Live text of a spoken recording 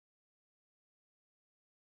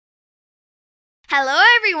Hello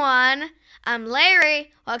everyone, I'm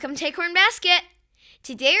Larry. Welcome to Acorn Basket.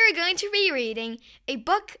 Today we're going to be reading a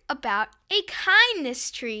book about a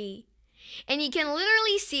kindness tree. And you can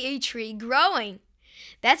literally see a tree growing.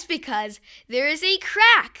 That's because there is a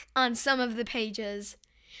crack on some of the pages.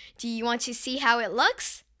 Do you want to see how it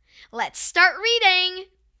looks? Let's start reading.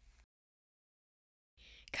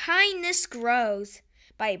 Kindness Grows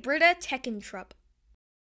by Britta Teckentrup.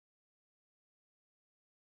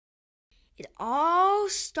 It all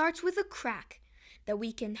starts with a crack that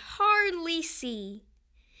we can hardly see.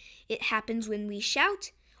 It happens when we shout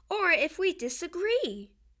or if we disagree.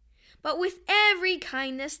 But with every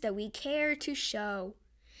kindness that we care to show,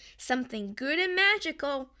 something good and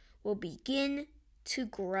magical will begin to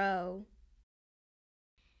grow.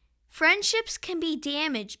 Friendships can be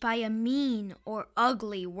damaged by a mean or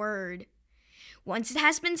ugly word. Once it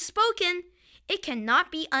has been spoken, it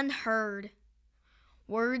cannot be unheard.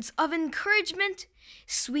 Words of encouragement,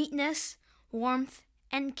 sweetness, warmth,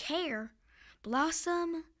 and care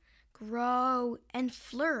blossom, grow, and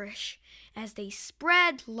flourish as they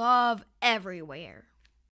spread love everywhere.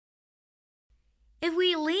 If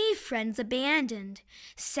we leave friends abandoned,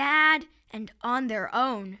 sad, and on their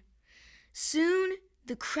own, soon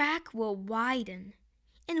the crack will widen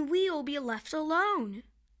and we will be left alone.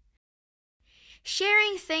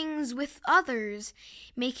 Sharing things with others,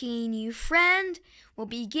 making a new friend, will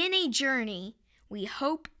begin a journey we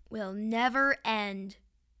hope will never end.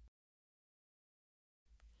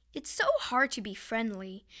 It's so hard to be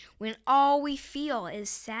friendly when all we feel is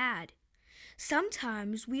sad.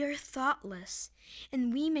 Sometimes we are thoughtless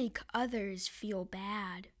and we make others feel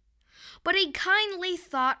bad. But a kindly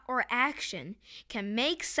thought or action can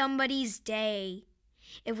make somebody's day.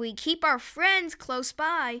 If we keep our friends close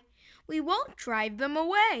by, we won't drive them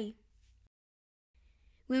away.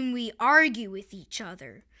 When we argue with each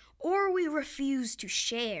other or we refuse to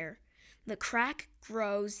share, the crack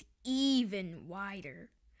grows even wider.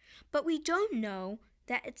 But we don't know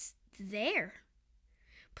that it's there.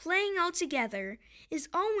 Playing all together is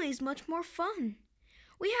always much more fun.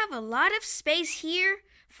 We have a lot of space here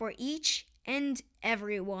for each and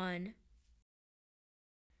everyone.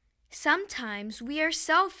 Sometimes we are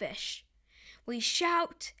selfish. We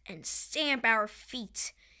shout and stamp our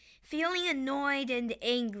feet, feeling annoyed and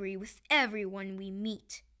angry with everyone we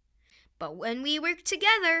meet. But when we work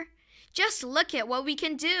together, just look at what we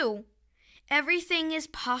can do. Everything is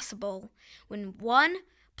possible when 1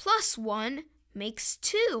 + 1 makes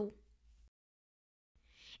 2.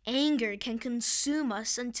 Anger can consume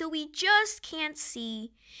us until we just can't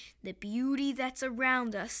see the beauty that's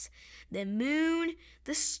around us, the moon,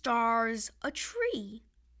 the stars, a tree.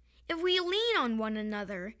 If we lean on one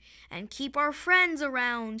another and keep our friends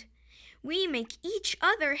around, we make each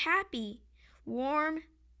other happy, warm,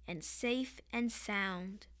 and safe and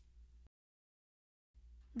sound.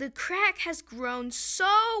 The crack has grown so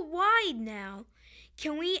wide now.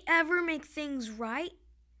 Can we ever make things right?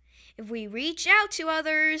 If we reach out to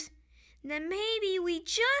others, then maybe we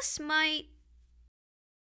just might.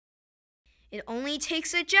 It only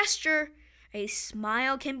takes a gesture. A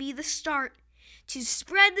smile can be the start to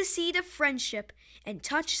spread the seed of friendship and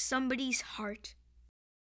touch somebody's heart.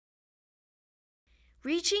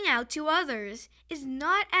 Reaching out to others is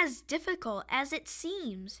not as difficult as it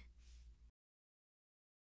seems.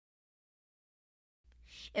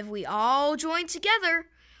 If we all join together,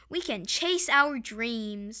 we can chase our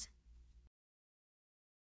dreams.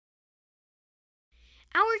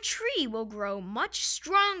 Our tree will grow much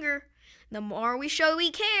stronger the more we show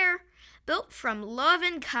we care, built from love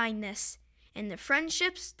and kindness and the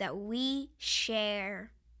friendships that we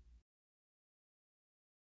share.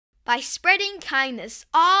 By spreading kindness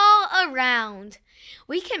all around,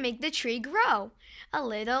 we can make the tree grow a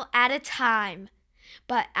little at a time.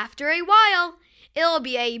 But after a while, it'll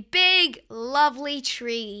be a big, lovely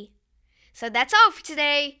tree. So that's all for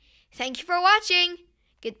today. Thank you for watching.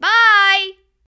 Goodbye!